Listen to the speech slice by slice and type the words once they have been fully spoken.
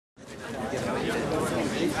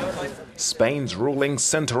Spain's ruling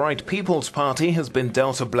centre-right People's Party has been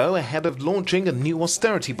dealt a blow ahead of launching a new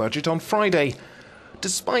austerity budget on Friday.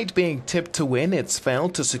 Despite being tipped to win, it's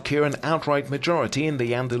failed to secure an outright majority in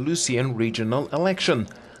the Andalucian regional election.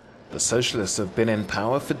 The Socialists have been in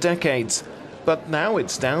power for decades, but now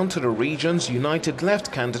it's down to the region's United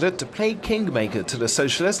Left candidate to play kingmaker to the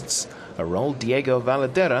Socialists, a role Diego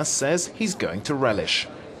Valederas says he's going to relish.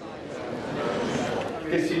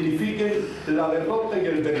 I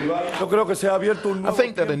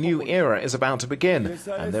think that a new era is about to begin,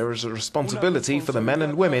 and there is a responsibility for the men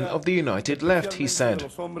and women of the United Left, he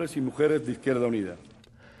said.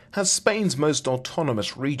 As Spain's most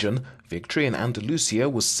autonomous region, victory in Andalucia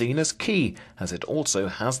was seen as key, as it also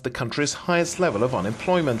has the country's highest level of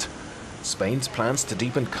unemployment. Spain's plans to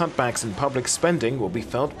deepen cutbacks in public spending will be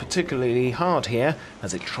felt particularly hard here,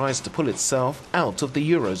 as it tries to pull itself out of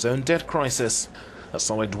the eurozone debt crisis. A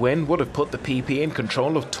solid win would have put the PP in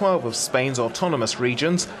control of 12 of Spain's autonomous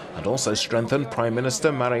regions and also strengthened Prime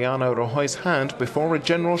Minister Mariano Rajoy's hand before a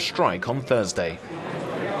general strike on Thursday.